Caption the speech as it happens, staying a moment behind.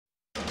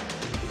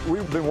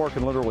We've been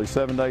working literally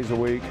 7 days a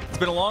week. It's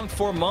been a long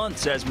 4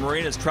 months as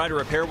marinas try to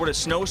repair what a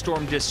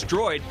snowstorm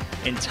destroyed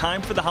in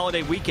time for the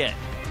holiday weekend.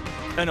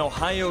 An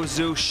Ohio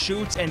zoo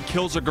shoots and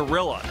kills a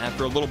gorilla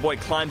after a little boy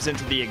climbs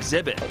into the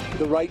exhibit.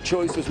 The right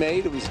choice was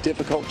made. It was a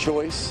difficult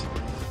choice.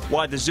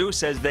 Why the zoo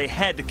says they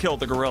had to kill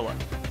the gorilla.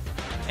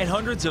 And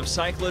hundreds of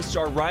cyclists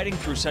are riding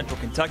through central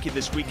Kentucky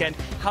this weekend,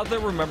 how they're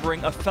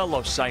remembering a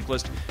fellow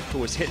cyclist who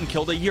was hit and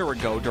killed a year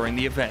ago during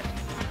the event.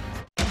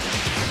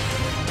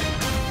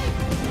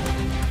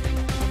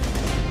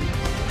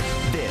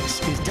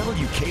 This is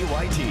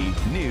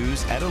WKYT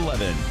News at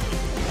 11.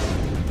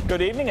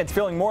 Good evening. It's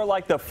feeling more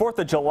like the 4th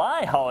of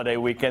July holiday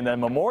weekend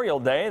than Memorial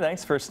Day.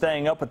 Thanks for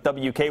staying up with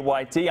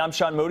WKYT. I'm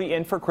Sean Moody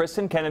in for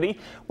Kristen Kennedy.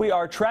 We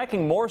are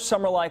tracking more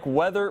summer-like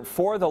weather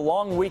for the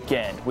long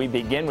weekend. We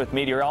begin with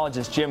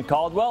meteorologist Jim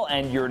Caldwell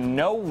and your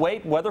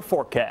no-wait weather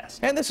forecast.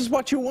 And this is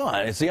what you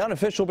want. It's the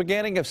unofficial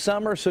beginning of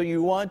summer, so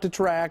you want to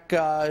track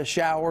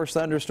showers,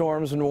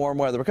 thunderstorms, and warm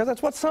weather because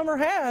that's what summer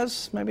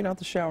has. Maybe not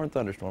the shower and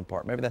thunderstorm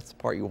part. Maybe that's the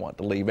part you want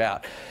to leave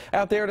out.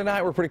 Out there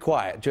tonight, we're pretty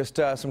quiet. Just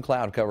some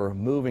cloud cover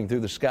moving through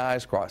the sky.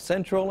 Across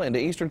central into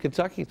eastern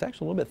Kentucky. It's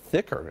actually a little bit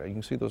thicker. You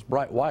can see those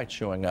bright whites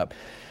showing up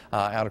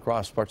out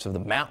across parts of the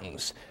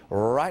mountains.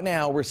 Right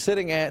now, we're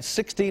sitting at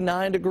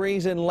 69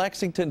 degrees in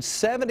Lexington,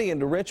 70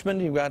 into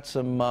Richmond. You've got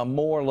some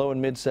more low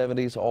and mid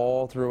 70s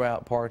all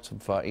throughout parts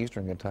of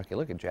eastern Kentucky.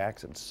 Look at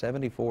Jackson,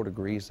 74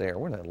 degrees there.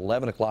 We're in the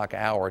 11 o'clock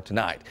hour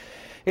tonight.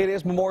 It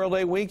is Memorial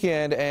Day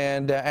weekend,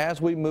 and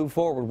as we move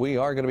forward, we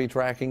are going to be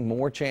tracking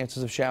more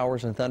chances of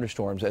showers and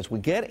thunderstorms. As we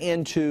get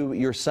into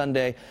your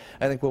Sunday,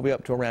 I think we'll be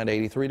up to around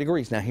 83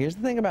 degrees. Now, here's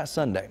the thing about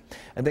Sunday.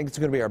 I think it's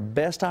going to be our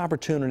best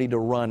opportunity to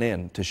run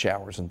into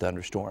showers and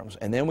thunderstorms.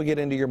 And then we get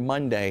into your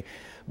Monday.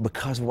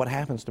 Because of what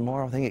happens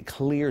tomorrow, I think it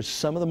clears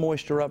some of the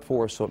moisture up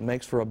for us, so it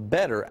makes for a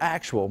better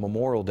actual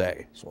Memorial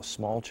Day. So a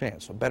small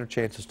chance, so better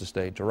chances to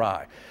stay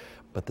dry.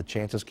 But the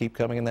chances keep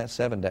coming in that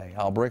 7-day.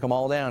 I'll break them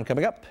all down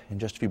coming up in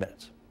just a few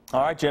minutes.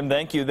 All right, Jim,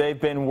 thank you. They've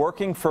been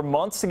working for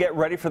months to get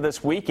ready for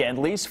this weekend.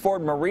 Lee's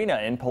Ford Marina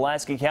in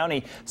Pulaski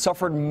County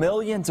suffered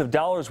millions of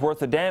dollars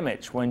worth of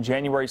damage when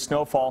January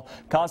snowfall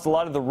caused a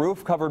lot of the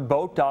roof-covered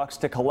boat docks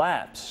to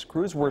collapse.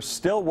 Crews were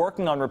still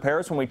working on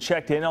repairs when we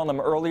checked in on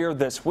them earlier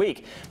this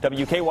week.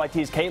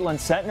 WKYT's Caitlin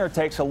Sentner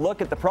takes a look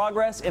at the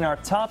progress in our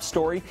top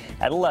story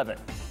at 11.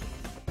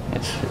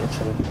 It's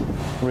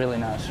a really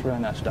nice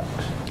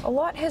docks. A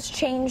lot has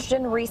changed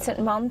in recent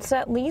months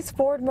at Lee's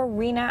Ford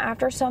Marina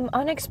after some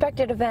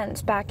unexpected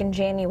events back in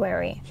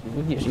January.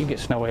 You get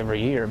snow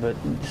every year, but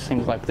it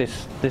seems like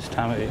this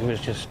time it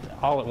was just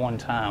all at one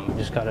time. We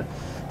just got a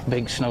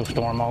big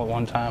snowstorm all at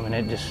one time, and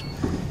it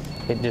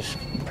just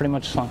pretty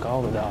much sunk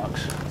all the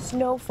docks.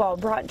 Snowfall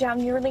brought down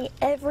nearly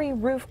every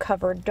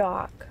roof-covered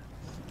dock.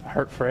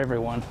 Hurt for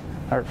everyone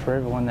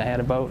that had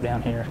a boat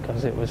down here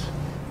because it was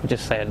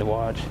just sad to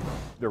watch.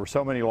 There were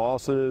so many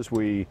losses.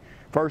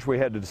 First we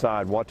had to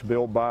decide what to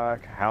build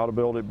back, how to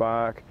build it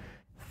back.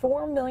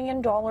 $4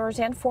 million,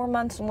 and 4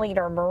 months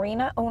later,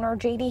 marina owner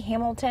J.D.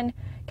 Hamilton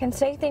can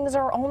say things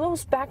are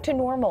almost back to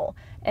normal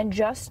and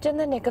just in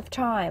the nick of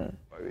time.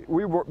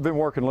 We've been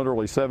working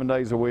literally 7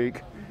 days a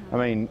week. I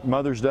mean,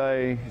 Mother's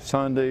Day,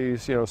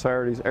 Sundays,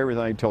 Saturdays,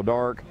 everything till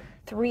dark.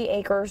 3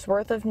 acres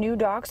worth of new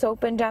docks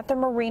opened at the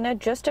marina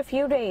just a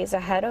few days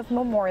ahead of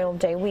Memorial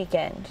Day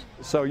weekend.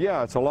 So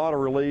yeah, it's a lot of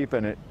relief,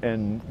 and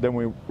then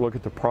we look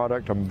at the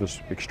product. I'm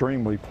just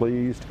extremely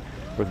pleased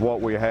with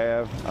what we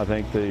have. I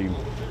think the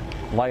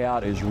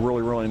layout is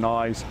really, really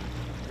nice.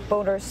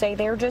 Boaters say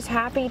they're just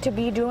happy to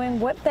be doing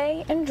what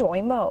they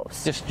enjoy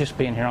most. Just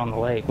being here on the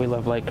lake. We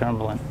love Lake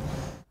Cumberland.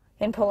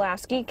 In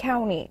Pulaski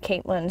County,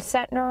 Caitlin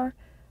Sentner,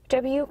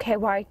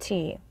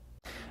 WKYT.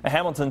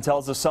 Hamilton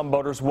tells us some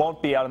boaters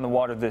won't be out in the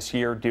water this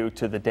year due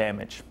to the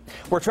damage.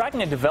 We're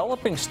tracking a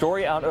developing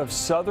story out of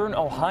southern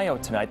Ohio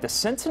tonight. The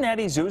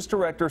Cincinnati Zoo's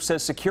director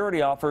says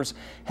security officers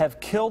have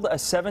killed a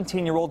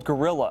 17-year-old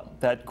gorilla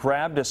that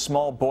grabbed a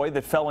small boy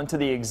that fell into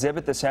the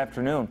exhibit this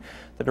afternoon.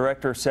 The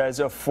director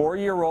says a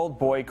 4-year-old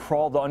boy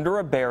crawled under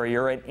a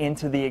barrier and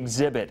into the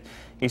exhibit.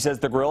 He says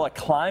the gorilla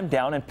climbed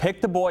down and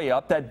picked the boy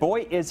up. That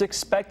boy is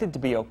expected to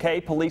be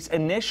okay. Police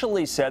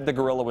initially said the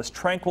gorilla was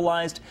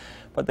tranquilized,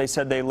 but they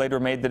said they later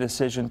made the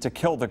decision to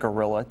kill the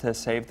gorilla to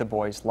save the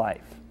boy's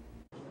life.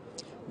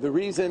 The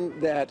reason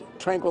that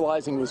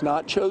tranquilizing was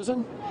not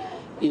chosen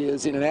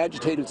is in an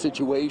agitated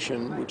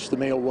situation, which the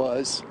male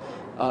was,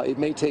 it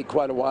may take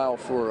quite a while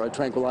for a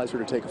tranquilizer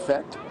to take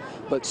effect.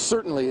 But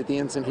certainly at the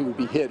instant he would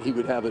be hit, he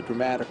would have a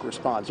dramatic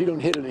response. You don't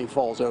hit it and he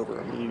falls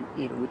over. I mean,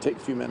 it would take a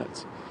few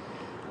minutes.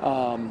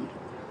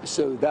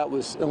 So that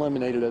was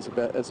eliminated as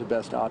a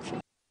best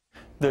option.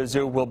 The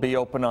zoo will be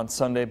open on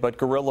Sunday, but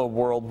Gorilla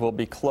World will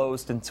be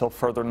closed until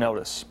further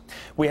notice.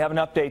 We have an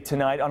update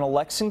tonight on a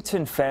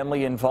Lexington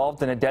family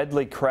involved in a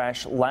deadly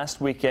crash last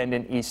weekend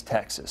in East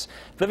Texas.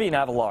 Vivian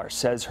Avalar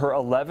says her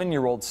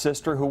 11-year-old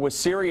sister, who was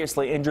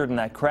seriously injured in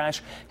that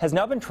crash, has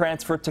now been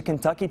transferred to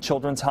Kentucky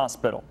Children's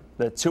Hospital.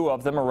 The two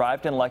of them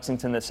arrived in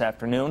Lexington this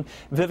afternoon.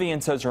 Vivian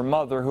says her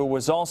mother, who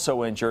was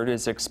also injured,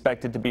 is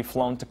expected to be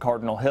flown to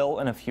Cardinal Hill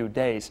in a few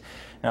days.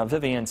 Now,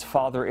 Vivian's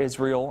father,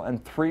 Israel,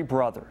 and three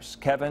brothers,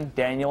 Kevin,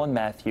 Daniel, and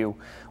Matthew,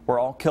 were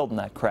all killed in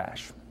that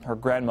crash. Her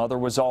grandmother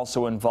was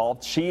also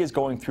involved. She is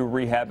going through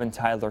rehab in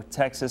Tyler,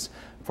 Texas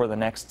for the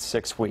next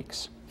 6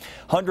 weeks.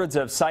 Hundreds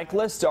of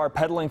cyclists are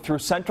pedaling through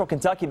central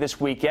Kentucky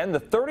this weekend. The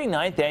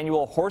 39th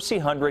annual Horsey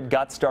 100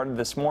 got started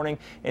this morning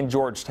in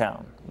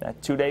Georgetown. That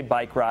two-day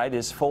bike ride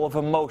is full of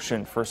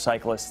emotion for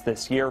cyclists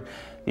this year.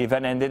 The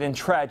event ended in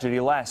tragedy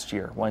last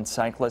year when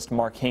cyclist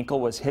Mark Hinkle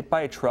was hit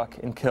by a truck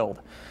and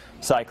killed.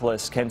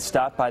 Cyclists can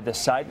stop by the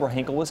site where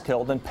Hinkle was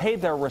killed and pay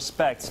their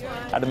respects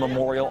at a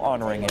memorial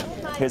honoring him.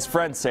 His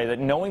friends say that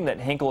knowing that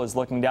Hinkle is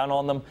looking down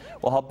on them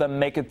will help them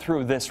make it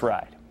through this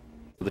ride.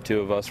 The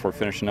two of us were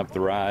finishing up the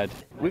ride.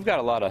 We've got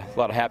a lot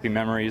of happy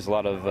memories, a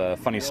lot of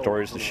funny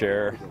stories to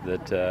share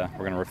that we're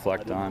going to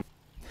reflect on.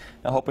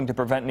 Now, hoping to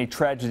prevent any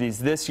tragedies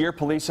this year,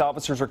 police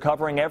officers are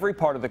covering every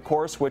part of the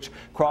course, which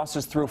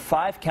crosses through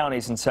 5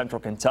 counties in central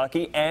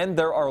Kentucky, and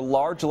there are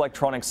large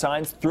electronic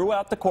signs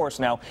throughout the course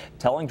now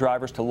telling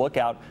drivers to look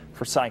out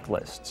for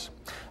cyclists.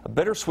 A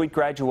bittersweet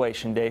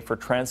graduation day for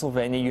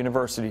Transylvania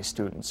University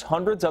students.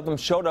 Hundreds of them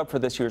showed up for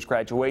this year's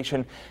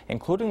graduation,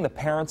 including the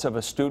parents of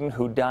a student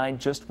who died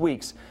just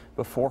weeks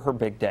before her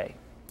big day.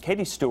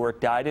 Katie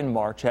Stewart died in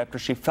March after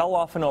she fell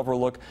off an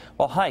overlook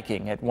while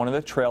hiking at one of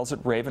the trails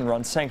at Raven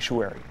Run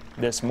Sanctuary.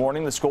 This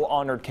morning, the school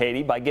honored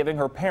Katie by giving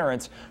her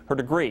parents her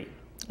degree.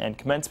 And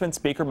commencement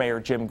speaker Mayor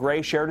Jim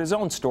Gray shared his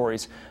own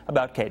stories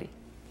about Katie.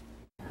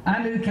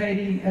 I knew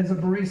Katie as a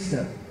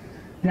barista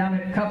down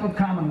at Cup of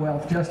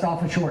Commonwealth just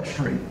off of Short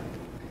Street.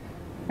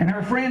 And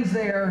her friends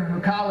there, her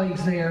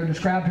colleagues there,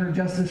 described her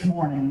just this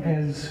morning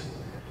as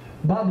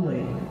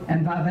bubbly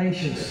and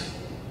vivacious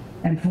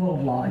and full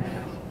of life.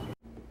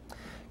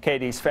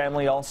 Katie's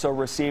family also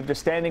received a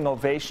standing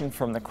ovation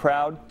from the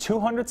crowd.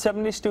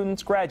 270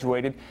 students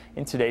graduated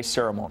in today's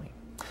ceremony.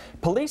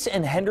 Police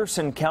in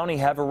Henderson County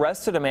have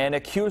arrested a man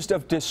accused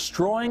of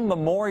destroying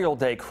Memorial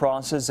Day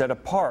crosses at a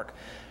park.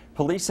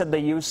 Police said they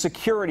used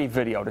security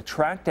video to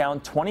track down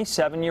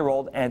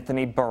 27-year-old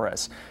Anthony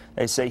Burris.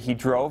 They say he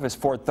drove his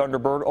Ford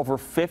Thunderbird over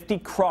 50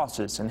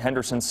 crosses in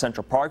Henderson's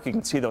Central Park. You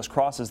can see those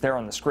crosses there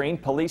on the screen.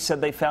 Police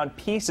said they found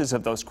pieces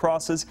of those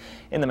crosses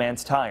in the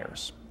man's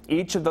tires.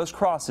 Each of those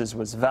crosses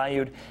was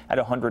valued at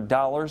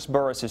 $100.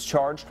 Burris is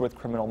charged with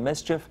criminal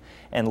mischief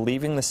and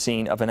leaving the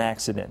scene of an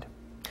accident.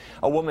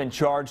 A woman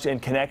charged in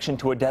connection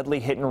to a deadly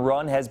hit and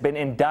run has been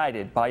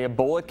indicted by a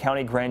Bullitt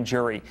County grand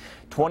jury.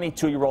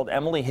 22-year-old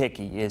Emily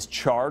Hickey is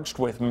charged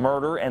with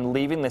murder and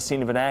leaving the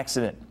scene of an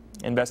accident.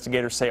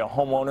 Investigators say a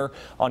homeowner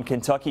on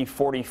Kentucky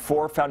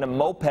 44 found a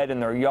moped in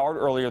their yard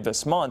earlier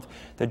this month.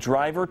 The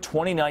driver,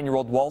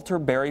 29-year-old Walter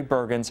Barry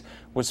Bergens,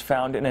 was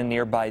found in a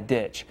nearby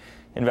ditch.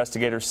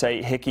 Investigators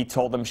say Hickey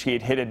told them she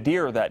had hit a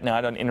deer that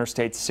night on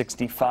Interstate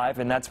 65,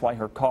 and that's why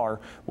her car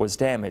was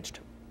damaged.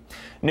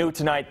 New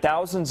tonight,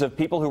 thousands of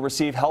people who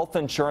receive health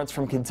insurance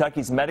from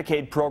Kentucky's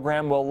Medicaid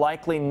program will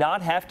likely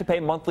not have to pay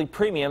monthly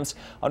premiums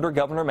under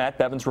Governor Matt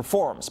Bevin's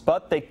reforms,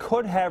 but they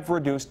could have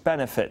reduced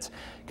benefits.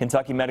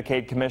 Kentucky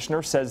Medicaid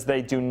Commissioner says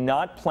they do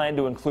not plan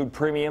to include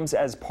premiums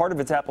as part of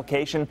its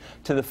application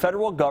to the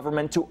federal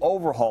government to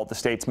overhaul the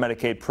state's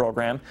Medicaid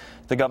program.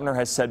 The governor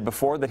has said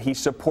before that he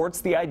supports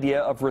the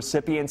idea of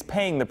recipients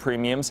paying the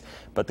premiums,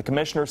 but the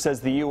commissioner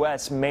says the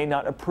U.S. may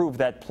not approve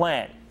that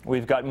plan.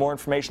 We've got more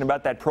information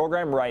about that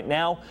program right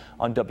now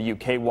on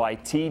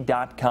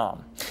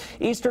WKYT.com.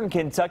 Eastern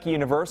Kentucky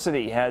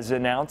University has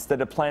announced that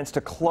it plans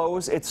to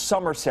close its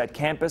Somerset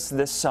campus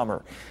this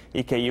summer.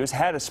 EKU's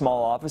had a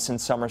small office in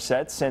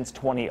Somerset since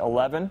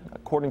 2011.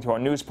 According to our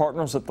news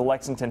partners at the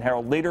Lexington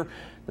Herald-Leader,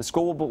 the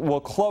school will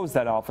close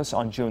that office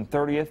on June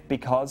 30th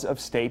because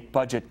of state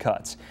budget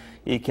cuts.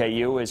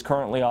 EKU is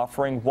currently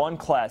offering one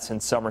class in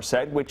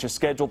Somerset, which is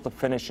scheduled to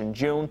finish in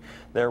June.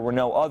 There were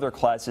no other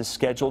classes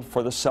scheduled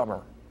for the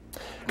summer.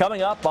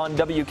 Coming up on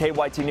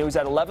WKYT News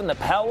at 11, the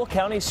Powell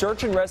County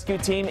Search and Rescue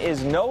Team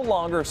is no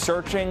longer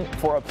searching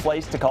for a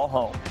place to call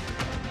home.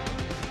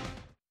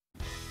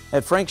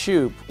 At Frank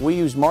Shoup, we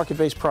use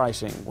market-based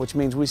pricing, which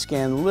means we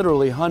scan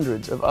literally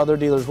hundreds of other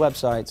dealers'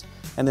 websites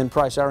and then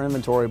price our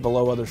inventory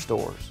below other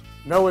stores.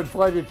 No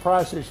inflated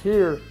prices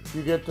here.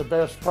 You get the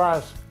best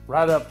price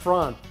right up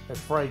front at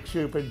Frank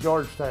Shoup in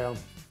Georgetown.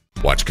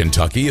 Watch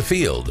Kentucky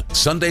Afield,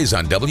 Sundays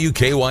on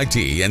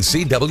WKYT and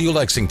CW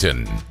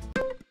Lexington.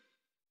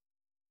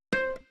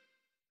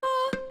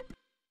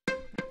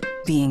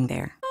 Being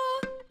there.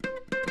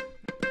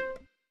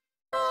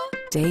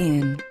 Day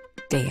in,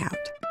 day out.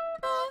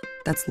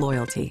 That's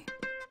loyalty.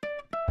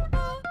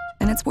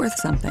 And it's worth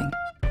something.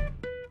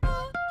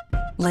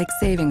 Like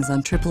savings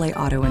on AAA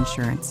auto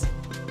insurance.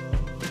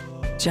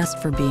 Just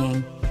for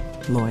being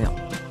loyal.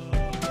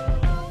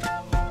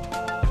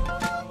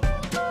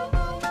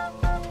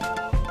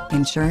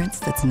 Insurance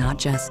that's not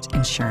just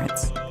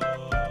insurance.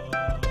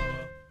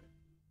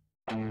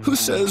 Who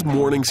says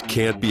mornings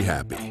can't be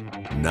happy?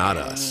 Not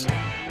us.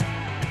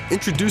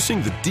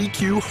 Introducing the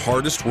DQ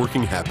Hardest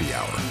Working Happy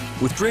Hour,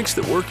 with drinks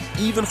that work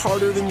even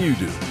harder than you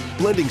do,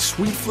 blending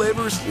sweet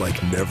flavors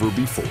like never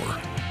before.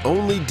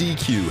 Only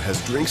DQ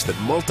has drinks that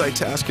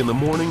multitask in the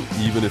morning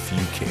even if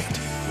you can't.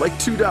 Like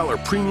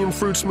 $2 premium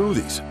fruit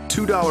smoothies,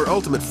 $2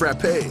 ultimate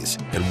frappes,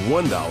 and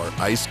 $1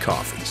 iced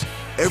coffees.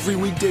 Every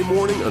weekday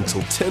morning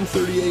until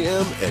 10:30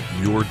 a.m. at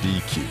your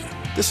DQ.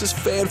 This is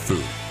fan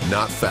food,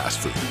 not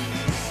fast food.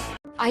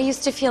 I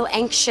used to feel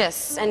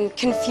anxious and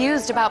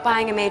confused about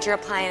buying a major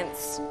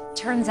appliance.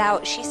 Turns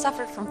out she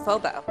suffered from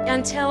FOBO.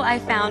 Until I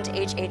found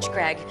H.H.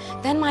 Gregg.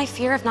 Then my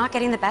fear of not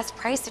getting the best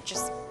price, it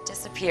just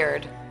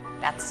disappeared.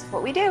 That's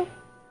what we do.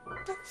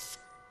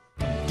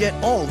 Get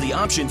all the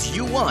options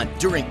you want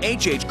during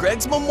H.H.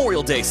 Gregg's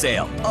Memorial Day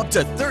sale. Up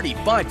to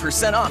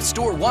 35% off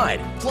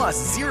store-wide, plus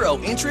 0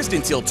 interest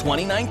until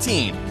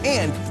 2019.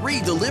 And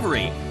free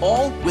delivery,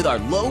 all with our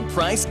low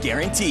price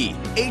guarantee.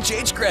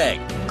 H.H.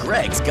 Gregg.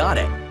 Gregg's got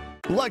it.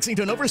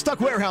 Lexington Overstock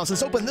Warehouse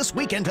is open this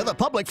weekend to the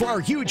public for our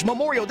huge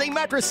Memorial Day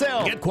mattress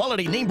sale. Get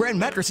quality name brand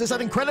mattresses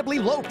at incredibly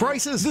low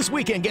prices. This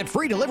weekend, get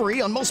free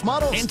delivery on most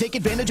models and take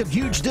advantage of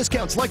huge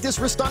discounts like this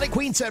Restonic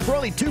Queen set for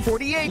only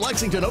 $248.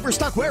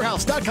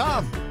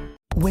 LexingtonOverstockWarehouse.com.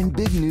 When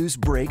big news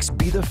breaks,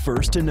 be the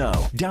first to know.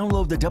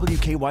 Download the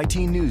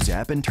WKYT News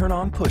app and turn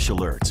on push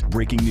alerts.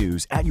 Breaking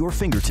news at your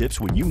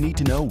fingertips when you need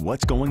to know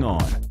what's going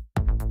on.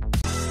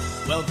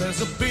 Well,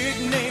 there's a big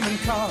name in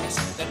cars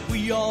that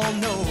we all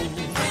know.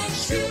 Frank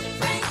Shoot,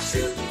 Frank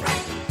Shoot,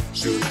 Frank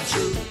Shoot,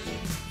 Shoot.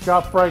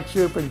 Shop Frank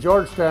Shoot in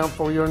Georgetown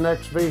for your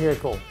next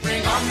vehicle.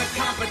 Bring on the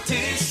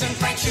competition.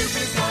 Frank Shoot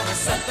is gonna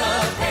set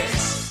the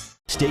pace.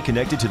 Stay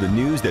connected to the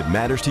news that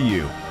matters to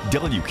you.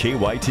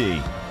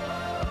 WKYT.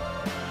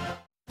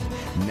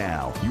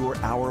 Now, your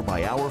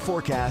hour-by-hour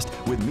forecast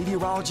with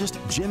meteorologist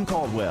Jim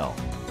Caldwell.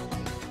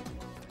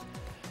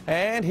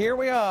 And here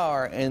we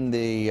are in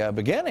the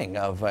beginning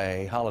of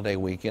a holiday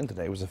weekend.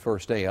 Today was the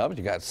first day of it.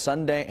 You got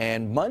Sunday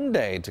and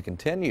Monday to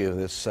continue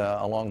this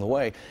along the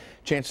way.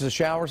 Chances of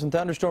showers and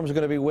thunderstorms are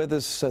going to be with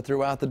us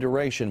throughout the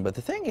duration. But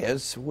the thing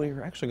is,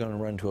 we're actually going to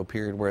run to a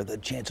period where the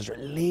chances are a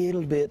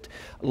little bit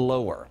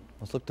lower.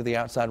 Let's look to the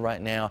outside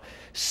right now.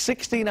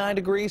 69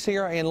 degrees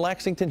here in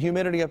Lexington,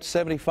 humidity up to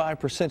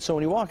 75%. So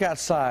when you walk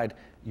outside,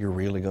 you're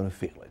really going to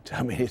feel it.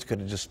 I mean, it's going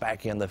to just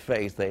smack you in the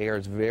face. The air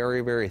is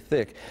very, very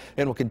thick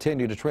and will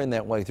continue to trend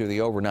that way through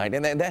the overnight.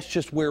 And that's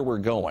just where we're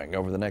going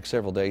over the next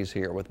several days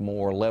here with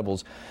more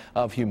levels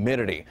of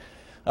humidity.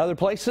 Other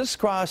places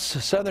across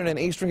southern and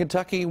eastern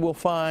Kentucky will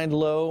find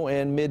low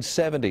and mid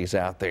 70s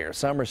out there.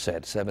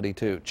 Somerset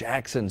 72,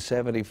 Jackson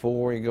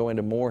 74. You go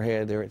into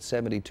Moorhead, they're at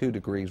 72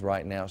 degrees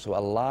right now. So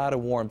a lot of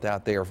warmth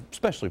out there,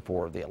 especially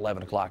for the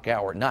 11 o'clock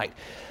hour at night.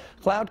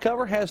 Cloud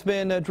cover has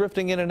been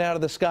drifting in and out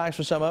of the skies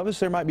for some of us.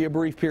 There might be a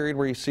brief period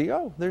where you see,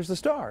 oh, there's the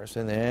stars,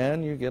 and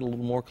then you get a little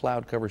more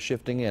cloud cover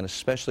shifting in,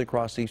 especially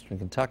across eastern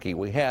Kentucky.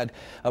 We had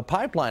a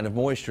pipeline of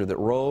moisture that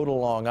rode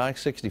along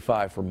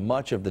I-65 for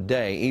much of the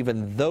day.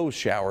 Even those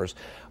showers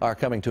are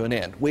coming to an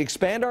end. We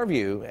expand our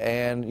view,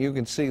 and you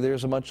can see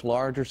there's a much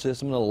larger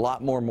system and a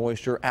lot more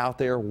moisture out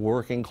there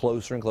working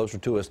closer and closer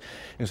to us.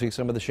 You can see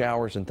some of the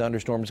showers and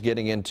thunderstorms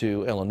getting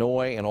into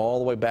Illinois and all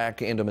the way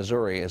back into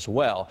Missouri as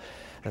well.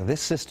 Now,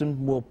 this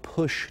system will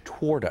push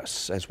toward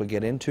us as we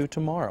get into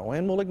tomorrow,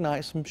 and will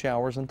ignite some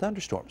showers and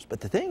thunderstorms. But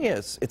the thing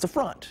is, it's a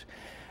front,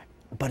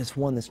 but it's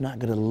one that's not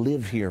going to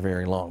live here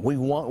very long. We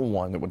want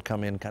one that would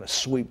come in, kind of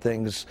sweep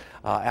things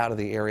out of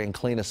the area and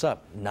clean us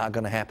up. Not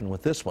going to happen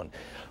with this one.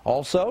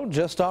 Also,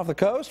 just off the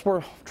coast,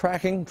 we're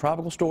tracking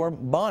Tropical Storm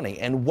Bonnie.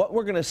 And what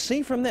we're going to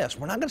see from this,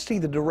 we're not going to see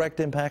the direct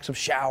impacts of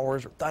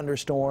showers or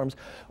thunderstorms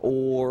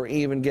or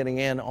even getting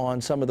in on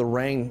some of the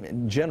rain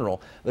in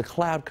general. The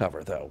cloud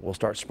cover, though, will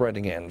start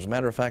spreading in. As a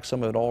matter of fact,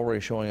 some of it already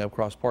showing up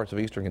across parts of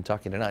eastern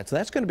Kentucky tonight. So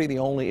that's going to be the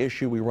only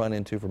issue we run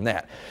into from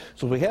that.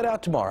 So as we head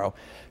out tomorrow,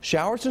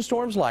 showers and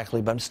storms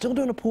likely, but I'm still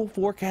doing a pool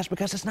forecast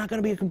because it's not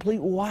going to be a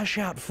complete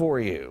washout for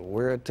you.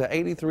 We're at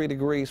 83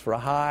 degrees for a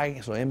high,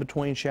 so in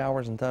between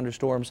showers and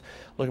thunderstorms,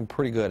 looking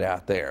pretty good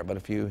out there. But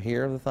if you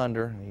hear the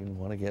thunder, you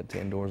want to get to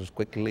indoors as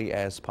quickly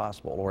as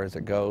possible, or as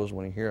it goes,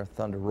 when you hear a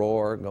thunder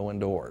roar, go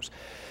indoors.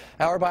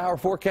 Hour-by-hour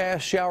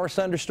forecast, showers,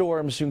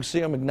 thunderstorms. You can see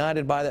them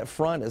ignited by that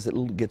front as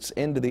it gets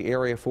into the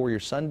area for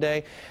your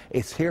Sunday.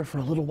 It's here for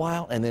a little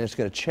while, and then it's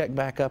going to check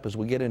back up as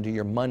we get into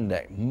your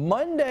Monday.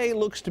 Monday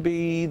looks to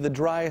be the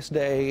driest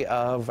day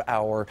of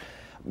our,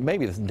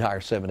 maybe the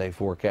entire 7-day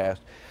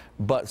forecast,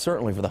 but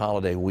certainly for the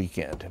holiday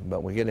weekend.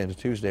 But we get into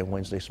Tuesday and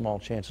Wednesday, small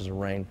chances of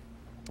rain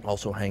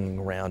also hanging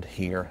around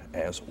here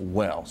as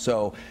well.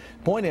 So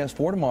point is,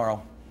 for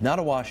tomorrow, not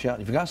a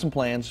washout. If you've got some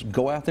plans,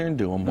 go out there and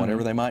do them,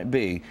 whatever they might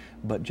be,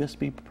 but just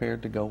be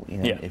prepared to go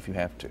in if you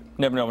have to.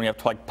 Never know when you have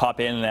to like pop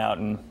in and out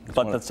and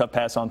let that stuff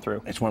pass on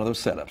through. It's one of those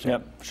setups.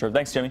 Yep, sure.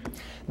 Thanks, Jimmy.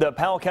 The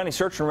Powell County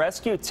Search and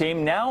Rescue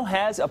Team now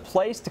has a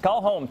place to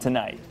call home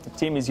tonight. The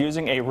team is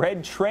using a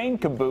red train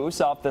caboose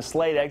off the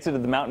Slade exit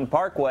of the Mountain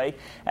Parkway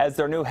as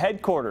their new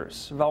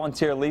headquarters.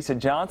 Volunteer Lisa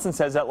Johnson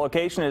says that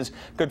location is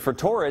good for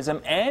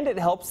tourism and it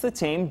helps the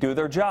team do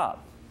their job.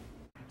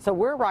 So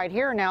we're right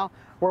here now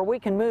where we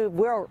can move.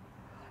 We're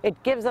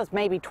It gives us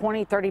maybe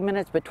 20, 30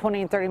 minutes, but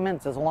 20 and 30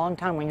 minutes is a long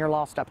time when you're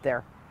lost up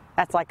there.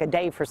 That's like a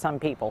day for some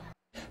people.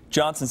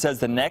 Johnson says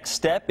the next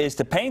step is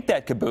to paint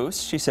that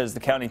caboose. She says the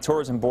County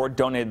Tourism Board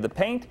donated the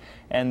paint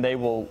and they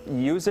will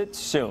use it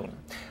soon.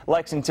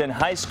 Lexington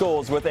High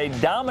Schools with a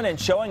dominant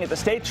showing at the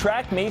state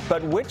track meet,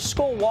 but which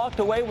school walked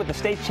away with the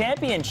state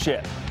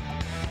championship?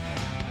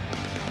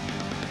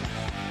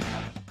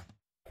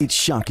 It's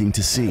shocking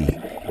to see,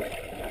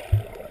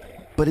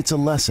 but it's a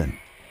lesson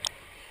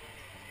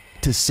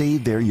to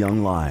save their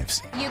young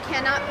lives. You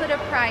cannot put a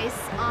price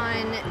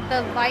on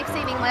the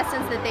life-saving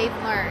lessons that they've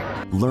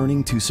learned.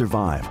 Learning to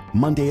Survive,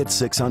 Monday at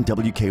 6 on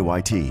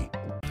WKYT.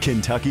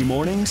 Kentucky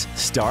mornings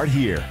start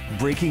here.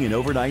 Breaking and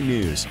overnight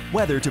news,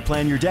 weather to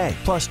plan your day,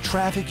 plus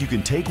traffic you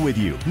can take with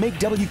you. Make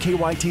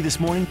WKYT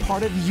This Morning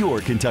part of your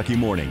Kentucky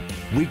morning.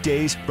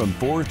 Weekdays from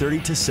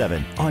 4:30 to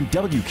 7 on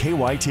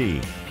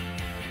WKYT.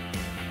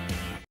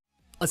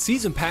 A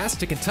season pass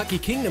to Kentucky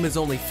Kingdom is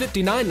only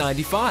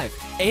 $59.95.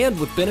 And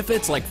with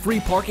benefits like free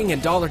parking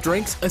and dollar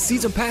drinks, a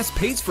season pass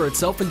pays for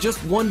itself in just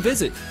one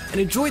visit.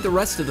 And enjoy the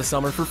rest of the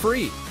summer for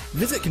free.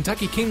 Visit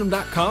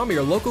KentuckyKingdom.com or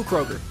your local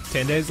Kroger.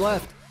 10 days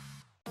left.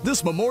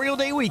 This Memorial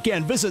Day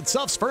weekend, visit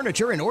Suff's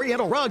Furniture and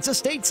Oriental Rugs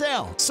estate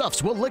sale.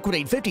 Suff's will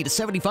liquidate 50 to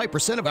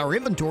 75% of our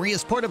inventory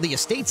as part of the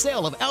estate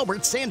sale of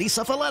Albert Sandy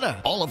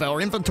Suffaletta. All of our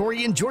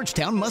inventory in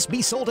Georgetown must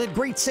be sold at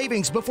great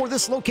savings before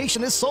this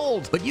location is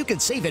sold. But you can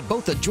save at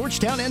both the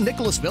Georgetown and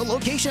Nicholasville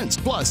locations.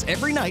 Plus,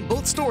 every night,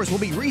 both stores will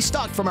be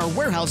restocked from our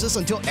warehouses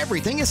until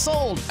everything is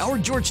sold. Our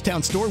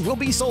Georgetown store will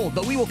be sold,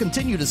 but we will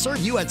continue to serve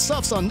you at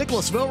Suff's on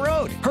Nicholasville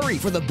Road. Hurry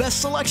for the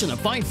best selection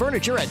of fine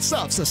furniture at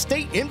Suff's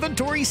estate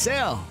inventory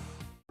sale.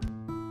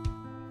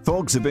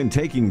 Folks have been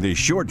taking the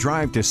short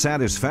drive to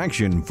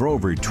satisfaction for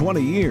over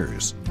 20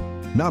 years.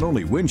 Not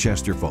only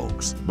Winchester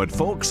folks, but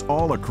folks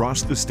all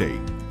across the state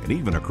and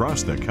even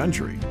across the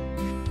country.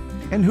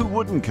 And who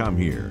wouldn't come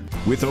here?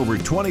 With over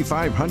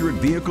 2,500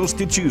 vehicles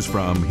to choose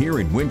from here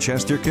in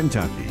Winchester,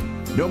 Kentucky.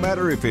 No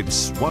matter if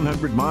it's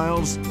 100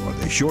 miles or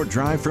the short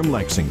drive from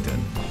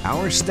Lexington,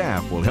 our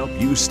staff will help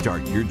you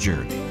start your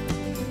journey.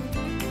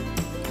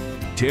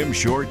 Tim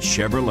Short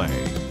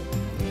Chevrolet.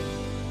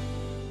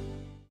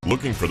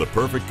 Looking for the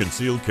perfect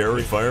concealed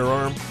carry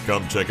firearm?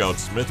 Come check out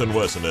Smith &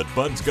 Wesson at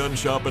Bud's Gun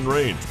Shop and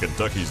Range,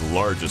 Kentucky's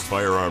largest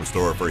firearm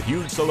store for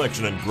huge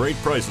selection and great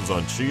prices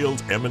on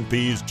shields,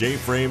 M&Ps,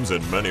 J-frames,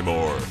 and many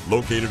more.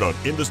 Located on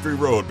Industry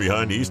Road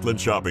behind Eastland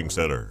Shopping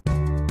Center.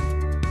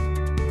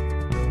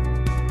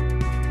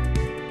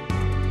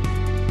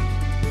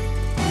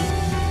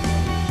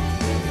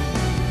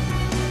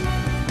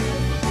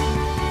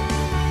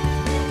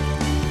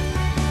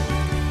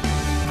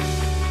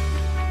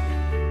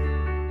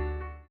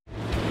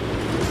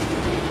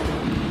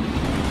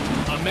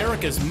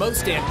 America's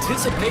most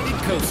anticipated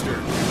coaster,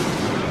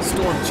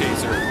 Storm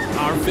Chaser,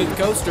 our 5th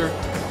coaster,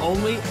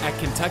 only at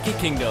Kentucky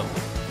Kingdom.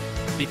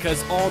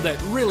 Because all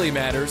that really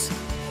matters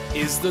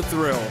is the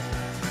thrill.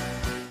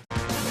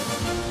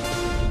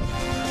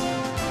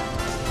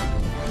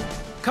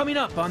 Coming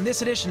up on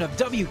this edition of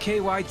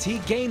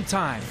WKYT Game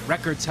Time,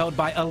 records held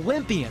by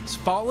Olympians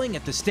falling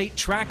at the state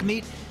track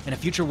meet and a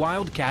future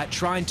Wildcat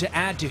trying to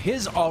add to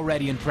his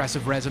already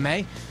impressive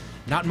resume.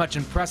 Not much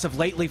impressive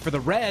lately for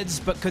the Reds,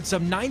 but could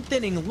some 9th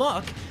inning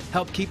luck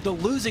help keep the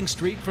losing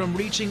streak from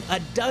reaching a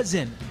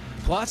dozen?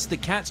 Plus, the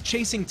Cats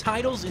chasing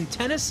titles in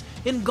tennis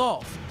and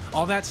golf.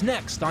 All that's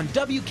next on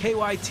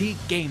WKYT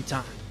Game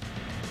Time.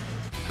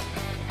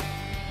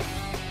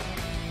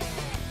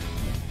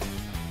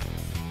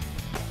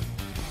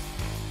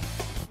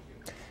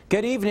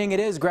 Good evening. It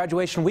is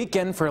graduation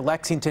weekend for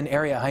Lexington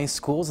area high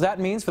schools. That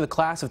means for the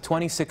class of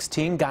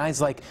 2016,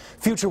 guys like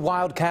future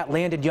Wildcat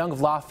Landon Young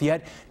of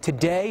Lafayette,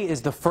 today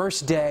is the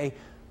first day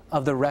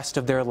of the rest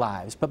of their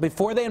lives. But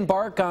before they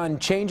embark on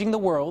changing the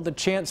world, a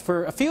chance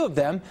for a few of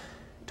them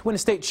to win a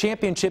state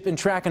championship in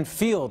track and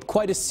field.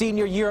 Quite a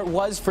senior year it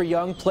was for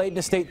Young. Played in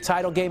a state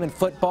title game in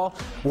football,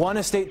 won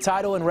a state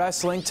title in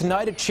wrestling.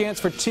 Tonight a chance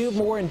for 2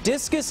 more in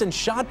discus and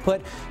shot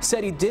put.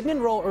 Said he didn't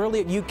enroll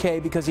early at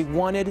UK because he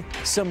wanted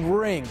some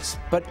rings.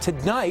 But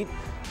tonight,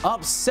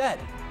 upset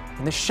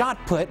in the shot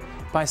put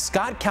by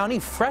Scott County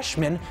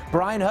freshman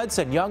Brian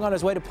Hudson. Young on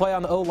his way to play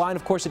on the O-line,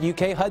 of course, at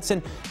UK.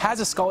 Hudson has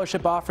a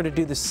scholarship offer to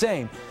do the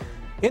same.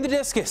 In the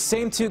discus,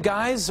 same 2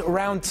 guys,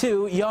 round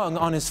 2, Young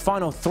on his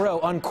final throw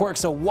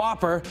uncorks a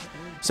whopper.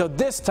 So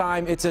this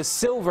time it's a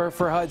silver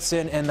for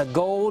Hudson, and the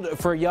gold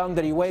for Young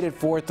that he waited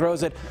for.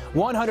 Throws it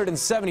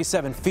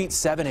 177 feet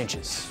 7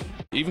 inches.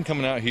 Even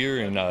coming out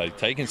here and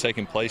taking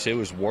second place, it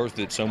was worth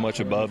it so much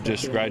above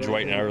just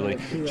graduating early.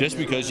 Just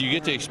because you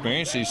get to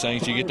experience these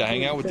things, you get to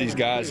hang out with these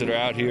guys that are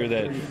out here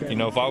that, you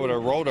know, if I would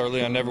have rolled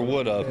early, I never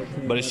would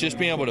have. But it's just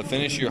being able to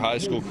finish your high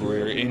school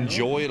career,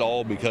 enjoy it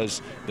all,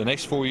 because the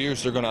next 4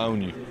 years they're going to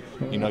own you.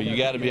 You know, you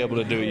got to be able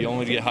to do it. You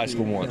only get high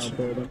school once.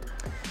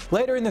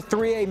 Later in the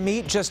 3A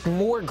meet, just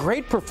more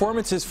great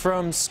performances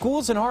from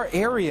schools in our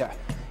area.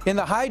 In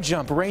the high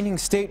jump, reigning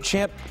state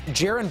champ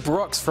Jaron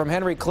Brooks from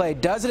Henry Clay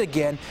does it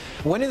again,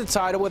 winning the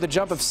title with a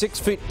jump of 6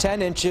 feet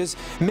 10 inches.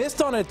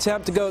 Missed on an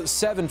attempt to go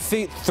 7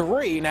 feet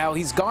 3. Now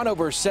he's gone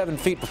over 7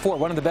 feet before,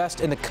 one of the best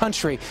in the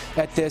country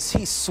at this.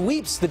 He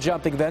sweeps the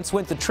jumping events,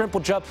 went the triple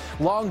jump,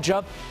 long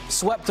jump,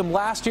 swept him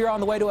last year on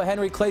the way to a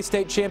Henry Clay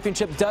state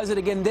championship, does it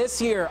again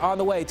this year on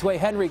the way to a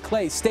Henry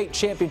Clay state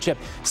championship,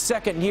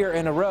 second year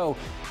in a row.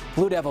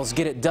 Blue Devils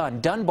get it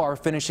done. Dunbar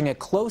finishing a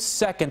close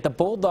second. The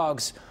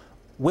Bulldogs'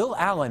 Will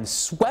Allen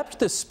swept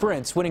the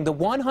sprints, winning the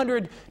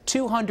 100,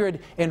 200,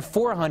 and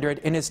 400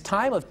 in his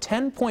time of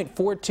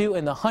 10.42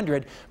 in the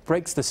 100,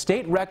 breaks the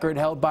state record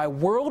held by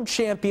world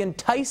champion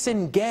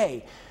Tyson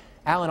Gay.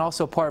 Allen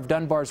also part of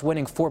Dunbar's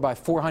winning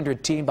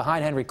 4x400 team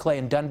behind Henry Clay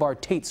and Dunbar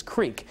Tate's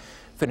Creek,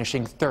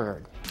 finishing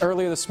third.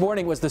 Earlier this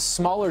morning was the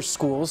smaller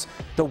schools,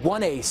 the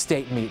 1A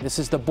state meet. This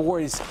is the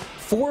boys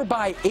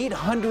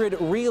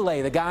 4x800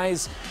 relay. The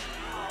guys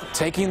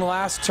taking the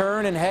last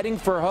turn and heading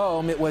for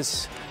home. It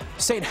was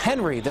St.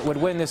 Henry that would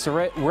win this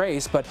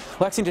race, but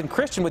Lexington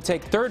Christian would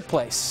take third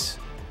place.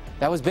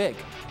 That was big.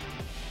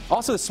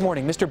 Also this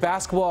morning, Mr.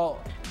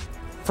 Basketball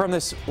from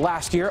this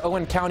last year,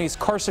 Owen County's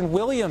Carson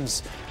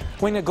Williams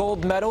winning a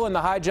gold medal in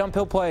the high jump.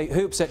 He'll play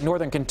hoops at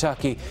Northern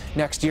Kentucky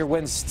next year,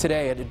 wins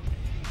today at a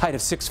height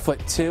of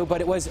 6'2", but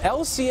it was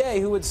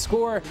LCA who would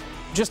score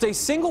just a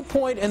single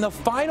point in the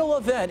final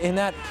event, in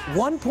that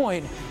 1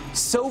 point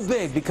so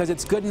big because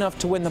it's good enough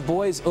to win the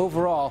boys'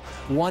 overall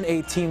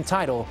 1A team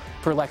title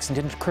for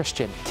Lexington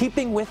Christian.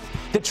 Keeping with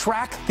the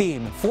track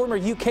theme, former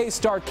UK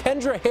star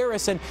Kendra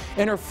Harrison,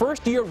 in her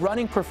first year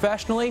running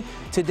professionally,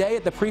 today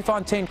at the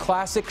Prefontaine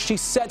Classic, she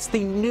sets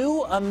the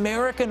new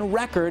American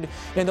record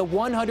in the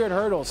 100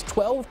 hurdles,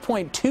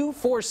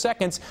 12.24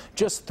 seconds,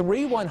 just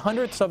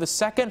 3/100ths of a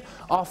second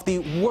off the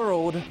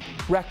world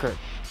record.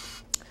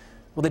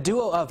 Well, the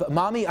duo of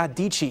Mami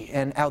Adichie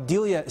and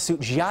Aldelia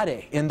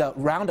Sujade in the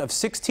round of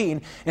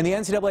 16 in the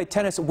NCAA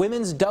Tennis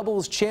Women's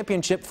Doubles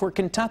Championship for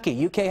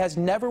Kentucky. UK has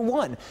never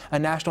won a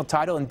national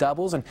title in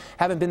doubles and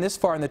haven't been this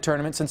far in the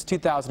tournament since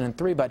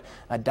 2003, but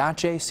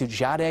Adichie,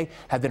 Sujade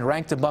have been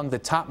ranked among the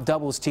top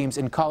doubles teams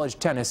in college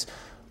tennis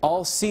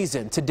all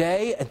season.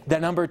 Today, the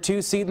number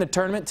 2 seed in the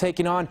tournament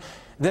taking on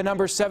the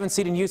number 7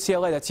 seed in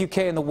UCLA. That's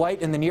UK in the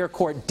white in the near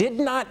court. Did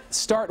not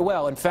start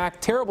well. In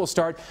fact, terrible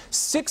start.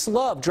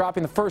 6-love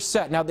dropping the first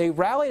set. Now, they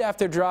rallied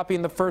after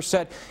dropping the first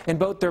set in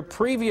both their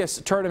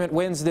previous tournament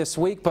wins this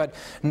week, but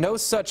no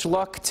such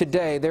luck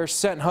today. They're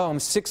sent home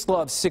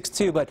 6-love,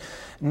 6-2, but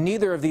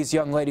neither of these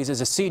young ladies is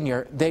a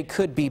senior. They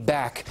could be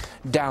back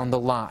down the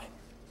line.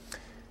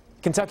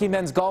 Kentucky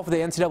men's golf at the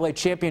NCAA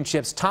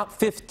Championships. Top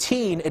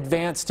 15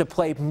 advanced to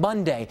play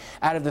Monday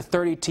out of the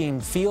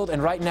 30-team field.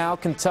 And right now,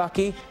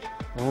 Kentucky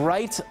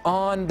right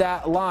on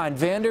that line.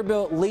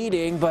 Vanderbilt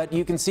leading, but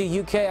you can see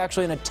UK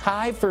actually in a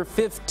tie for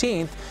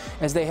 15th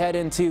as they head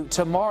into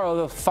tomorrow,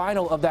 the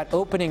final of that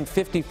opening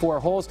 54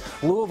 holes.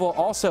 Louisville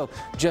also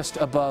just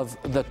above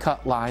the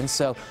cut line,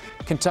 so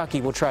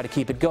Kentucky will try to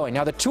keep it going.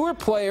 Now, the tour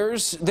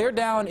players, they're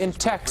down in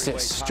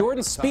Texas.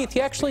 Jordan Spieth, he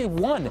actually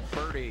won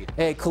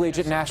a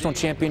collegiate national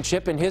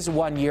championship in his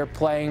 1 year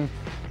playing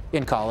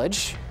in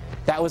college.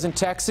 That was in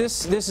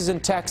Texas. This is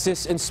in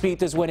Texas, and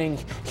Spieth is winning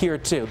here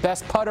too.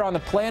 Best putter on the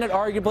planet,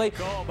 arguably.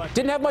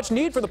 Didn't have much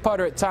need for the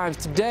putter at times.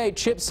 Today,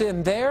 chips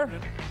in there.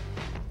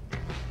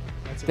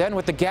 Then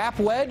with the gap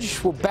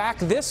wedge, we'll back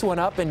this one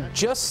up and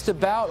just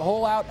about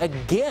hole out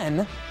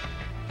again.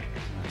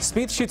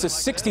 Spieth shoots a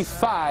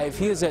 65.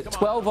 He is at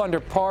 12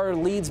 under par,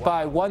 leads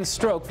by 1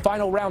 stroke.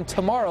 Final round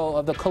tomorrow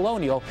of the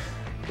Colonial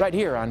right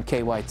here on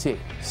KYT.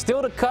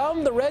 Still to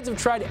come, the Reds have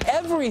tried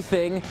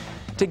everything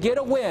to get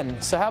a win.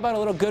 So how about a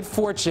little good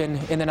fortune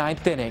in the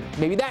 9th inning?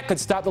 Maybe that could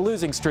stop the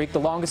losing streak, the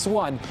longest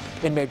one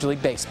in Major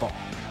League Baseball.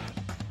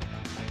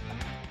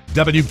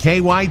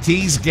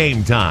 WKYT's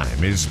Game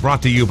Time is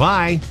brought to you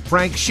by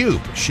Frank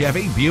Shoup,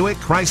 Chevy, Buick,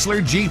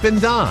 Chrysler, Jeep,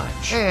 and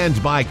Dodge.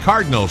 And by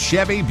Cardinal,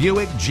 Chevy,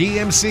 Buick,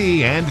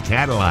 GMC, and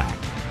Cadillac.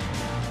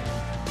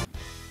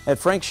 At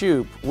Frank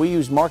Shoup, we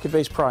use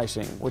market-based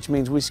pricing, which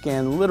means we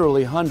scan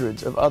literally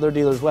hundreds of other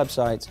dealers'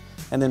 websites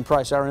and then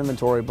price our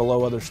inventory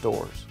below other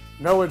stores.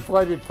 No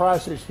inflated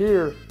prices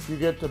here. You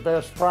get the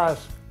best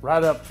price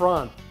right up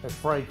front at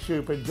Frank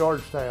Shoup in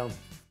Georgetown.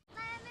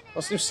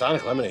 This new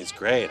Sonic lemonade's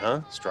great,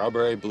 huh?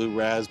 Strawberry, blue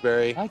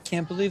raspberry. I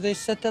can't believe they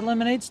set that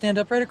lemonade stand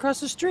up right across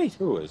the street.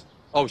 Who is?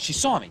 Oh, she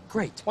saw me.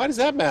 Great. Why does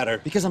that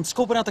matter? Because I'm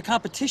scoping out the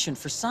competition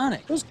for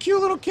Sonic. Those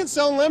cute little kids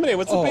selling lemonade.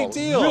 What's the big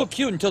deal? Real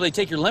cute until they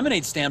take your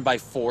lemonade stand by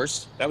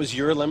force. That was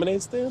your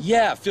lemonade stand?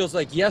 Yeah, it feels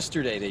like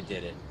yesterday they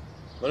did it.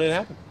 When did it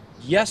happen?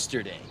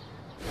 Yesterday.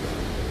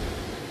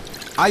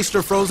 Iced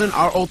or frozen,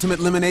 our ultimate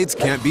lemonades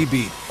can't be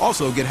beat.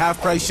 Also, get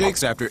half-price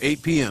shakes after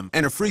 8 p.m.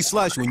 and a free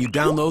slush when you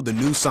download the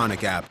new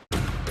Sonic app.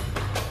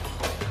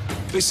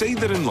 They say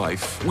that in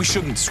life, we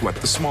shouldn't sweat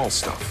the small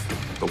stuff.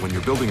 But when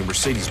you're building a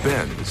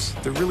Mercedes-Benz,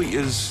 there really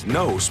is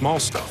no small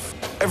stuff.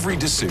 Every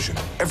decision,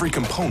 every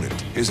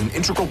component is an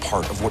integral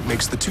part of what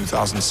makes the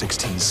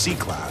 2016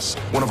 C-Class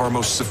one of our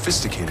most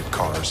sophisticated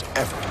cars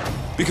ever.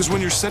 Because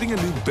when you're setting a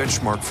new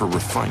benchmark for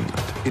refinement,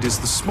 it is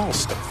the small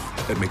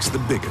stuff that makes the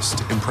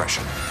biggest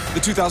impression. The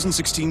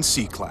 2016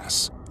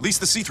 C-Class. Lease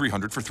the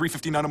C300 for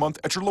 $359 a month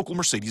at your local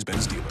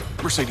Mercedes-Benz dealer.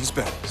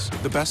 Mercedes-Benz,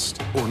 the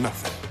best or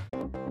nothing.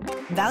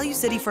 Value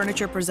City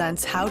Furniture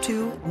presents how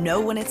to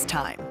know when it's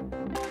time.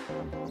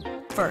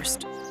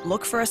 First,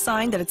 look for a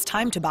sign that it's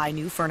time to buy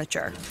new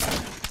furniture.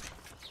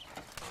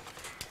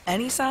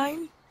 Any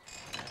sign?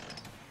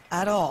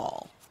 At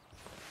all.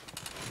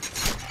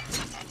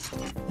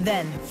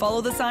 Then,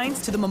 follow the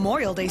signs to the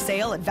Memorial Day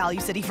sale at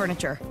Value City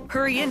Furniture.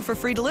 Hurry in for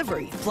free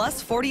delivery,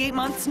 plus 48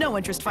 months no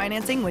interest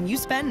financing when you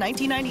spend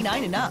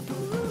 $19.99 and up.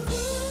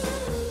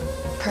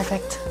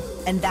 Perfect.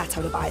 And that's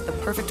how to buy the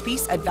perfect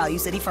piece at Value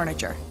City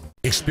Furniture.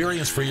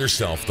 Experience for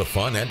yourself the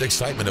fun and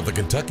excitement of the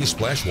Kentucky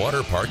Splash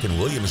Water Park in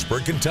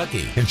Williamsburg,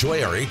 Kentucky.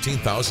 Enjoy our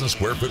 18,000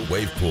 square foot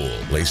wave pool,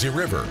 lazy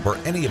river, or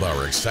any of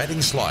our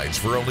exciting slides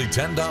for only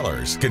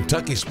 $10.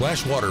 Kentucky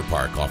Splash Water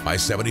Park off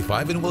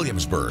I-75 in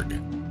Williamsburg.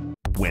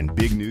 When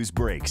big news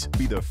breaks,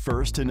 be the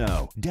first to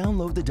know.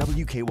 Download the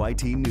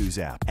WKYT News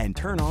app and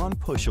turn on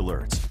push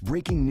alerts.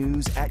 Breaking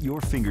news at your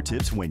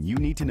fingertips when you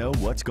need to know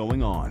what's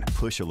going on.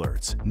 Push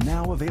alerts,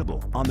 now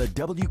available on the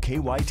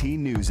WKYT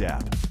News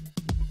app.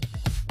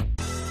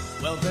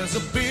 Well, there's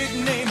a big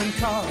name in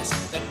cars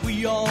that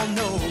we all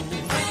know.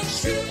 Frank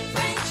Shoot,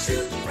 Frank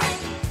Shoot,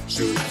 Frank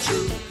Shoot,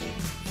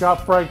 Shoot.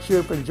 Shop Frank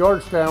Shoop in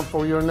Georgetown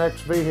for your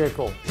next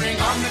vehicle. Bring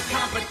on the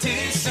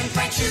competition.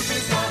 Frank Shoot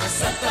is gonna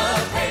set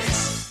the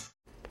pace.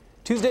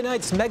 Tuesday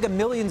night's Mega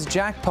Millions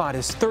jackpot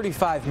is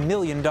 $35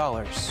 million.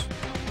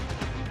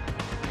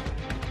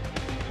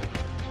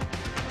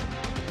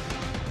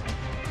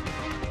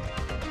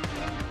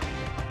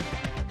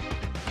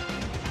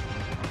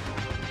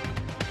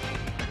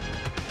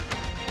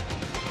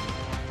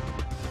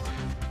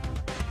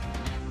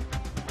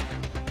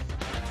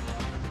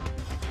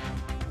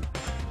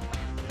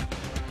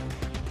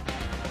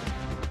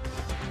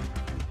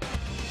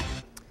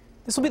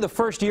 This will be the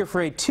first year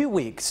for a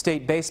two-week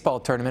state baseball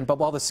tournament, but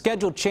while the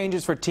schedule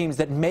changes for teams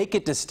that make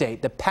it to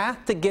state, the path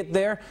to get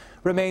there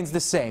remains the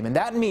same. And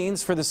that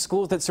means for the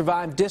schools that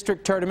survive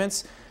district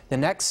tournaments, the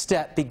next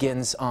step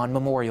begins on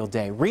Memorial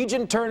Day.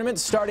 Region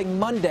tournaments starting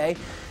Monday.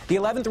 The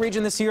 11th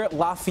region this year at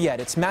Lafayette.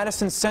 It's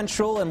Madison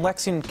Central and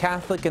Lexington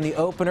Catholic in the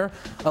opener,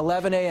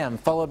 11 a.m.,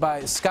 followed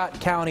by Scott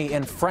County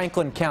and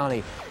Franklin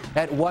County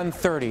at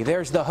 1:30.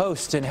 There's the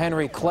host in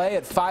Henry Clay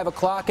at 5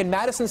 o'clock, and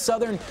Madison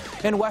Southern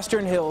and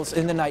Western Hills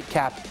in the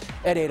nightcap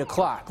at 8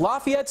 o'clock.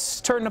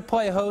 Lafayette's turn to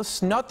play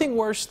host. Nothing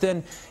worse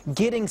than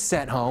getting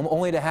sent home,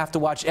 only to have to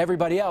watch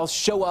everybody else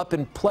show up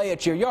and play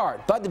at your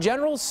yard. But the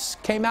Generals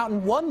came out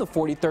and won the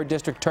 43rd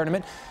District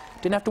Tournament.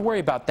 Didn't have to worry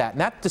about that.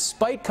 And that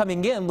despite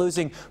coming in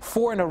losing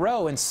 4 in a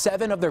row and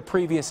 7 of their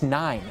previous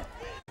 9.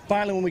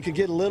 Finally, when we could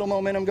get a little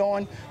momentum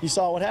going, you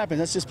saw what happened.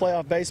 That's just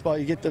playoff baseball.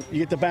 You get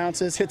the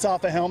bounces, hits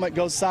off a helmet,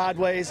 goes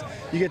sideways.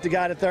 You get the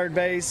guy to third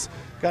base,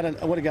 got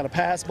a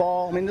pass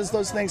ball. I mean,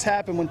 those things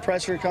happen when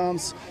pressure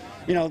comes.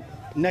 You know,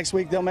 next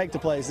week they'll make the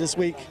plays. This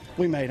week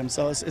we made them,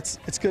 so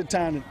it's good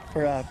time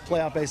for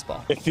playoff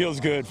baseball. It feels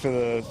good for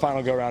the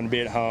final go around to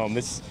be at home.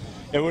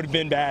 It would have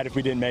been bad if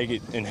we didn't make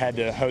it and had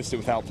to host it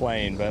without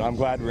playing, but I'm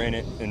glad we're in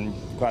it and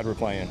glad we're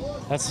playing.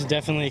 That's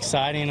definitely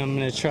exciting. I'm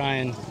going to try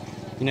and,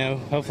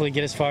 hopefully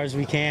get as far as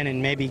we can and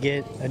maybe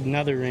get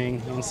another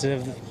ring instead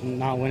of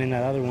not winning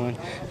that other one.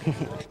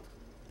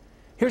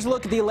 Here's a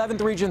look at the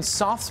 11th region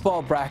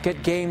softball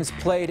bracket. Games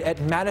played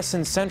at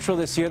Madison Central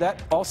this year.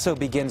 That also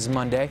begins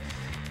Monday.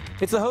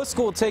 It's the host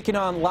school taking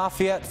on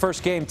Lafayette,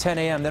 first game 10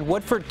 a.m. Then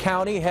Woodford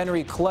County,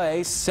 Henry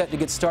Clay, set to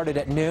get started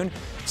at noon.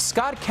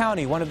 Scott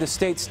County, one of the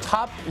state's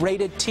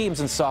top-rated teams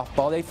in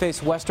softball. They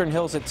face Western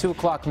Hills at 2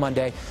 o'clock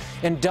Monday.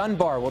 And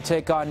Dunbar will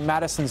take on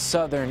Madison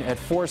Southern at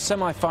 4.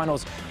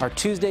 Semifinals are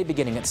Tuesday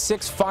beginning at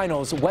 6.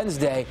 Finals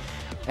Wednesday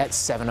at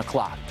 7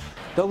 o'clock.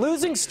 The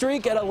losing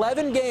streak at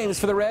 11 games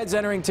for the Reds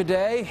entering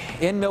today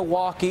in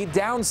Milwaukee.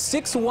 Down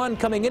 6-1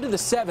 coming into the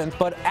 7th,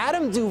 but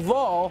Adam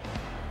Duvall,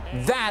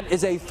 that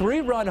is a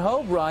 3-run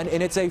home run,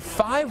 and it's a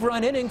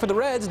 5-run inning for the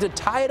Reds to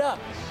tie it up.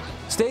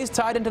 Stays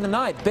tied into the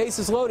 9th.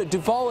 Bases loaded.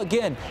 Duvall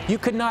again. You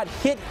could not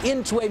hit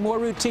into a more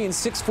routine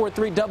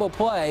 6-4-3 double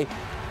play,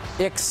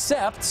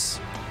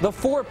 except the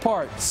 4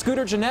 part.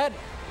 Scooter Jeanette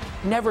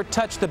never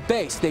touched the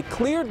base. They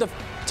cleared the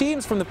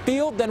teams from the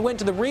field, then went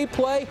to the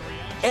replay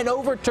and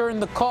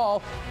overturned the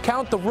call.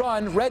 Count the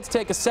run. Reds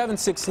take a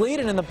 7-6 lead,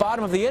 and in the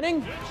bottom of the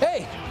inning,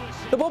 hey,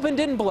 the bullpen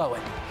didn't blow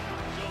it.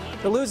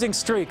 The losing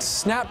streak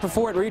snapped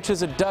before it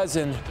reaches a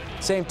dozen.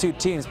 Same 2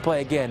 teams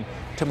play again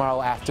tomorrow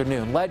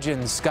afternoon.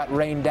 Legends got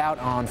rained out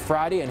on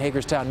Friday in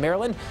Hagerstown,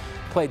 Maryland.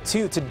 Played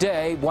 2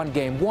 today. Won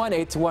game 1,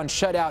 8-1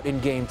 shutout in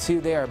game 2.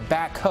 They are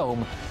back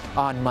home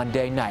on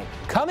Monday night.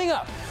 Coming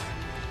up,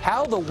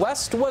 how the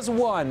West was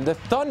won. The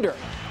Thunder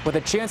with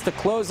a chance to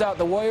close out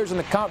the Warriors in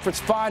the conference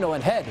final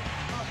and head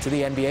to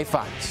the NBA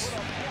Finals.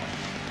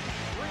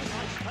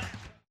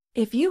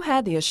 If you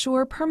had the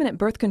Assure permanent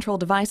birth control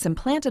device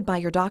implanted by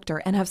your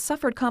doctor and have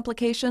suffered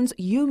complications,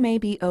 you may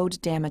be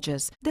owed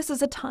damages. This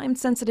is a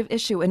time-sensitive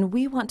issue, and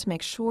we want to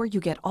make sure you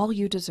get all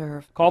you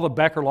deserve. Call the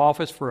Becker Law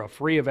Office for a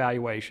free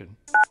evaluation.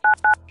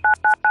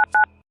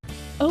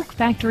 Oak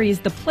Factory is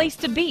the place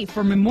to be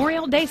for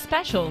Memorial Day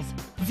specials.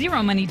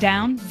 0 money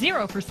down,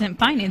 0%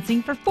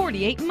 financing for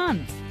 48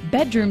 months.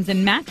 Bedrooms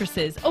and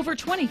mattresses, over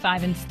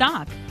 25 in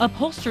stock.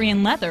 Upholstery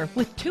and leather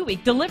with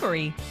 2-week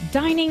delivery.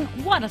 Dining,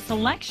 what a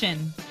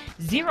selection.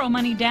 0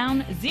 money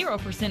down,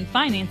 0%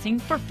 financing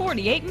for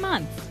 48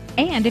 months.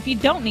 And if you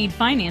don't need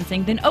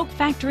financing, then Oak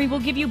Factory will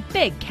give you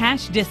big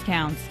cash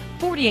discounts.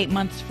 48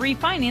 months free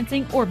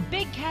financing or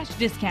big cash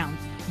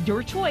discounts.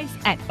 Your choice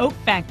at Oak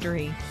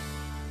Factory.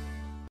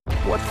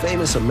 What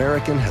famous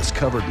American has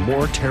covered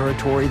more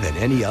territory than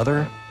any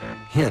other?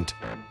 Hint,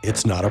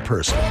 it's not a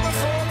person.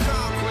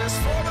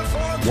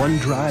 One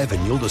drive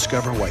and you'll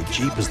discover why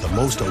Jeep is the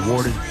most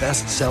awarded,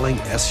 best-selling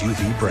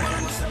SUV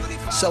brand.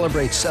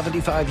 Celebrate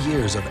 75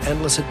 years of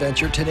endless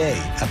adventure today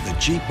at the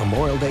Jeep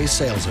Memorial Day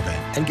sales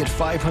event and get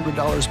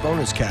 $500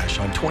 bonus cash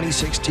on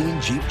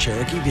 2016 Jeep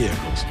Cherokee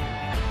vehicles.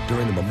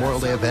 During the Memorial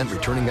Day event,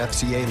 returning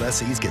FCA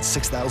lessees get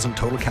 $6,000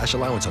 total cash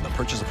allowance on the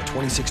purchase of a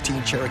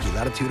 2016 Cherokee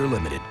Latitude or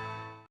Limited.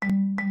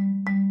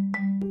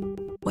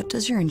 What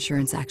does your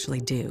insurance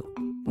actually do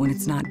when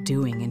it's not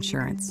doing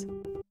insurance?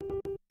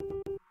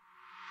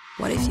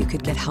 What if you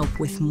could get help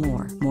with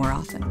more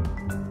often?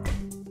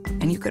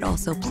 And you could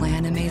also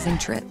plan amazing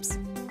trips,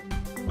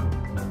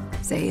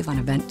 save on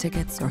event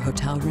tickets or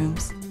hotel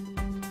rooms,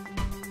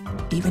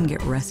 even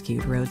get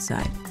rescued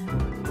roadside.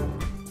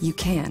 You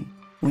can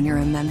when you're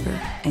a member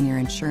and your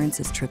insurance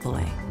is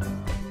AAA.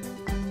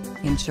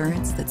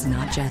 Insurance that's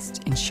not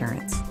just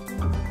insurance.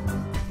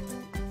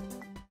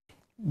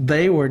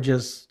 They were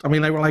just,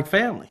 they were like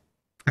family.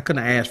 I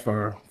couldn't ask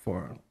for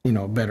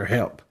better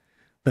help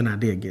than I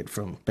did get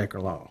from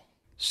Becker Law.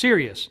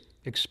 Serious,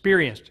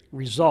 experienced,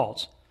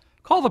 results.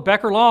 Call the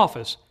Becker Law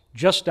Office.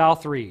 Just dial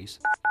 3s.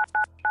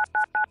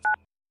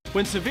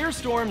 When severe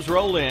storms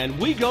roll in,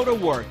 we go to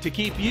work to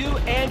keep you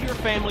and your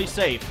family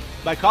safe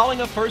by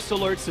calling a First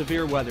Alert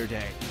Severe Weather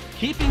Day.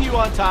 Keeping you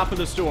on top of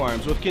the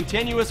storms with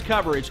continuous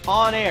coverage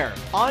on air,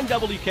 on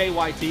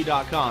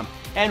WKYT.com,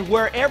 and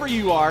wherever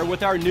you are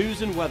with our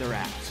news and weather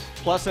apps.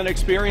 Plus an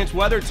experienced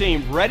weather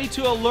team ready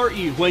to alert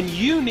you when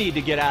you need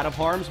to get out of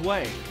harm's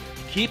way.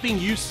 Keeping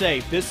you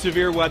safe this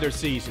severe weather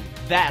season.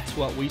 That's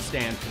what we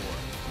stand for.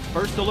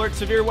 First Alert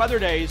Severe Weather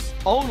Days,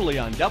 only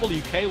on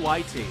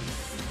WKYT.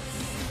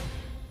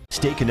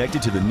 Stay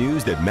connected to the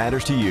news that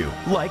matters to you,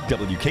 like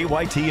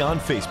WKYT on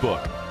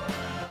Facebook.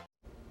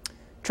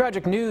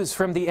 Tragic news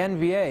from the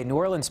NBA. New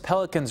Orleans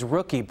Pelicans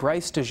rookie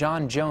Bryce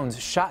DeJean-Jones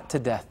shot to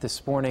death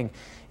this morning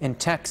in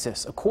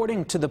Texas.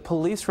 According to the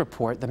police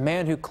report, the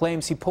man who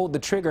claims he pulled the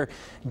trigger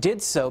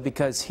did so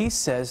because he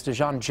says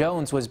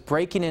DeJean-Jones was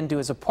breaking into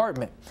his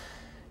apartment.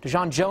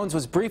 DeJean-Jones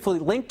was briefly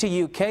linked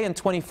to UK in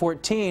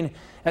 2014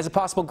 as a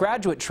possible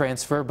graduate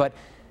transfer, but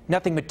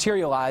nothing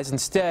materialized.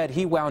 Instead,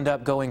 he wound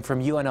up going from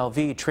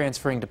UNLV,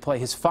 transferring to play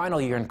his final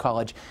year in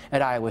college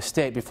at Iowa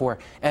State before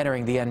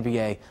entering the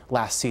NBA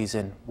last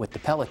season with the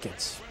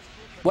Pelicans.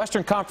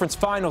 Western Conference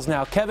Finals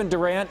now. Kevin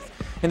Durant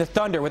and the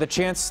Thunder with a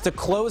chance to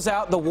close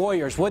out the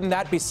Warriors. Wouldn't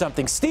that be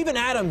something? Steven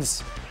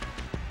Adams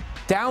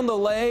down the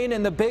lane,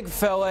 and the big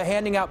fella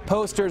handing out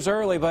posters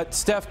early, but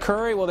Steph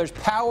Curry, well, there's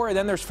power and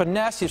then there's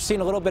finesse. You've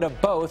seen a little bit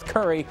of both.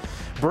 Curry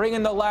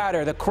bringing the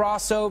ladder, the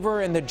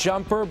crossover and the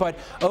jumper, but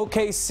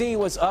OKC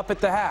was up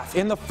at the half.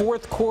 In the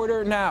fourth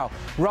quarter now,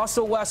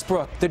 Russell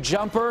Westbrook, the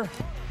jumper,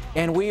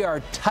 and we are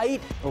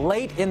tight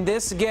late in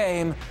this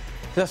game.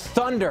 The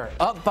Thunder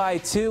up by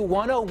 2,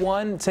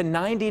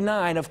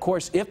 101-99. Of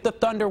course, if the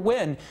Thunder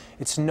win,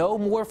 it's no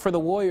more for the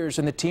Warriors,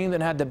 and the team that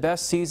had the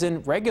best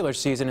regular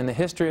season in the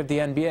history of the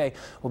NBA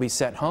will be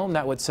sent home.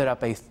 That would set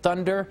up a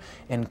Thunder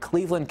and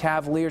Cleveland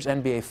Cavaliers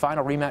NBA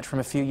final rematch from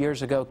a few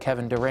years ago.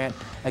 Kevin Durant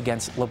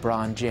against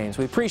LeBron James.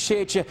 We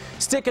appreciate you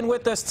sticking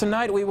with us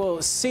tonight. We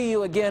will see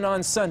you again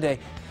on Sunday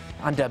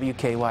on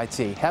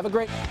WKYT. Have a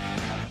great